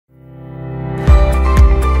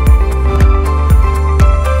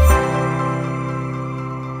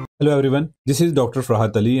Hello everyone, this is Dr.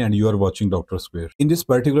 Farahat Ali and you are watching Dr. Square. In this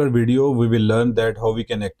particular video, we will learn that how we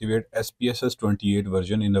can activate SPSS 28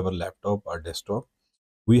 version in our laptop or desktop.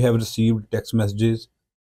 We have received text messages,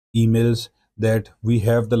 emails that we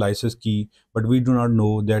have the license key, but we do not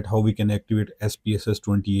know that how we can activate SPSS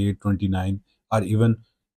 28, 29 or even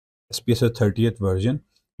SPSS 30th version,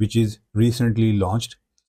 which is recently launched.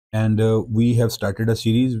 And we have started a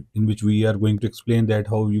series in which we are going to explain that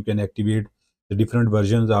how you can activate the different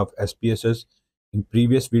versions of SPSS. In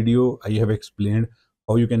previous video I have explained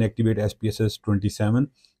how you can activate SPSS 27.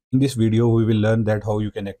 In this video we will learn that how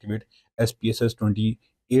you can activate SPSS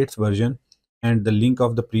 28th version, and the link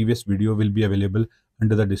of the previous video will be available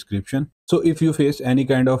under the description. So if you face any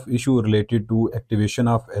kind of issue related to activation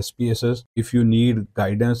of SPSS, if you need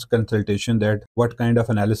guidance consultation that what kind of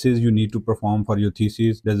analysis you need to perform for your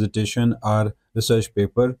thesis, dissertation or research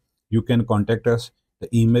paper, you can contact us.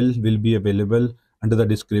 The email will be available under the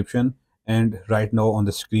description and right now on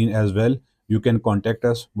the screen as well. You can contact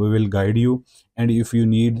us, we will guide you. And if you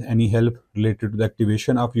need any help related to the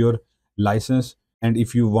activation of your license, and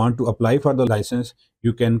if you want to apply for the license,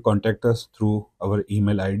 you can contact us through our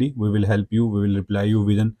email ID. We will help you, we will reply you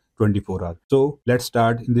within 24 hours. So let's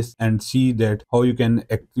start in this and see that how you can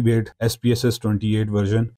activate SPSS 28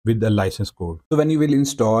 version with the license code. So when you will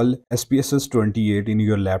install SPSS 28 in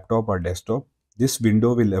your laptop or desktop, this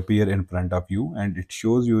window will appear in front of you and it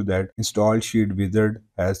shows you that install sheet wizard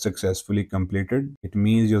has successfully completed. It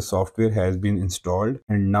means your software has been installed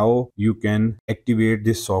and now you can activate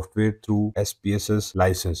this software through SPSS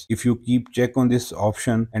license. If you keep check on this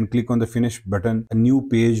option and click on the finish button, a new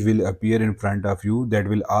page will appear in front of you that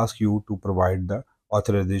will ask you to provide the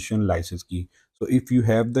authorization license key. So if you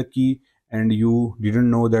have the key and you didn't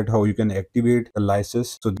know that how you can activate the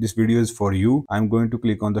license, so this video is for you. I'm going to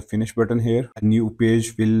click on the finish button here. A new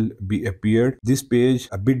page will be appeared. This page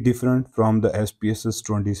a bit different from the SPSS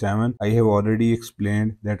 27. I have already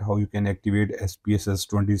explained that how you can activate SPSS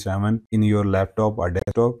 27 in your laptop or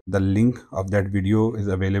desktop. The link of that video is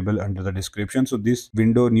available under the description. So this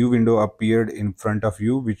new window appeared in front of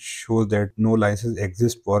you, which shows that no license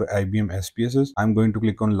exists for IBM SPSS. I'm going to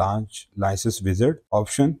click on launch license wizard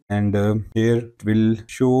option, and here it will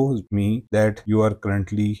show me that you are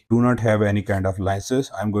currently do not have any kind of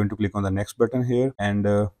license. I'm going to click on the next button here, and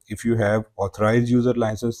if you have authorized user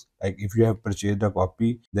license, like if you have purchased a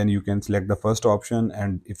copy, then you can select the first option.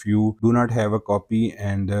 And if you do not have a copy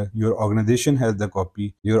and your organization has the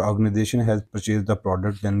copy, your organization has purchased the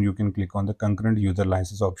product, then you can click on the concurrent user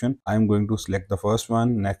license option. I'm going to select the first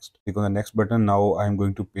one. Next, click on the next button. Now I'm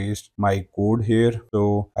going to paste my code here,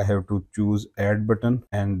 so I have to choose add button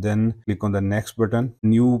and then click on the next button.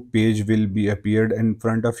 New page will be appeared in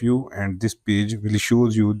front of you, and this page will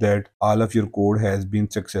shows you that all of your code has been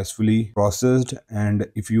successfully processed. And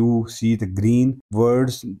if you see the green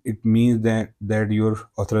words, it means that your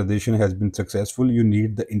authorization has been successful. You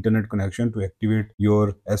need the internet connection to activate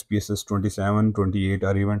your SPSS 27, 28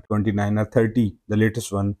 or even 29 or 30, the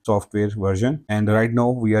latest one software version. And right now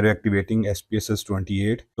we are activating SPSS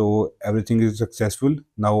 28, so everything is successful.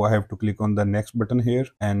 Now I have to click on the next button here,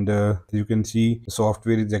 and you can see the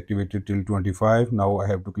software is activated till 25. Now I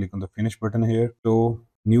have to click on the finish button here. So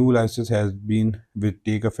new license has been will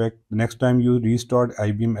take effect the next time you restart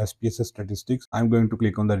IBM SPSS Statistics. I'm going to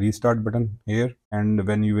click on the restart button here, and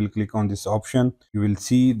when you will click on this option, you will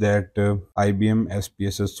see that IBM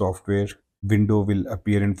SPSS software window will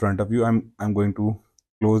appear in front of you. I'm going to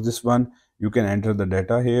close this one. You can enter the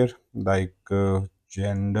data here like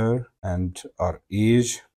gender and our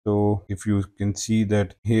age. So if you can see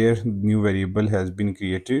that here new variable has been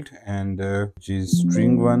created, and which is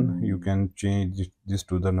string one, you can change this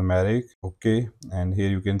to the numeric. Okay, and here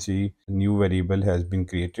you can see a new variable has been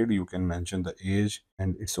created. You can mention the age,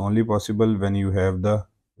 and it's only possible when you have the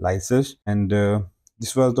license. And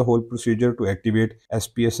this was the whole procedure to activate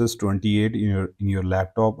SPSS 28 in your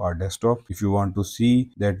laptop or desktop. If you want to see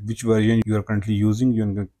that which version you are currently using,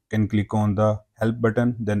 you can click on the help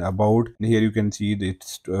button, then about, and here you can see that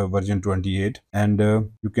it's version 28, and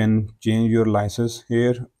you can change your license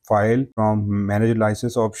here file from manage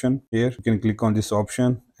license option. Here you can click on this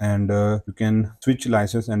option, and you can switch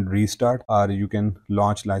license and restart, or you can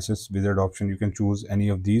launch license wizard option. You can choose any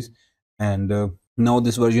of these, and now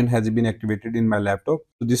this version has been activated in my laptop.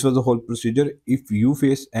 So this was the whole procedure. If you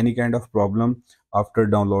face any kind of problem after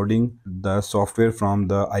downloading the software from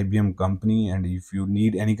the IBM company, and if you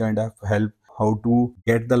need any kind of help how to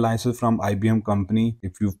get the license from IBM company,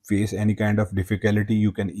 if you face any kind of difficulty,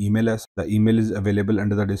 you can email us. The email is available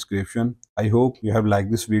under the description. I hope you have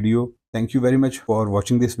liked this video. Thank you very much for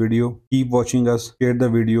watching this video. Keep watching us. Share the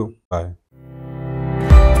video. Bye.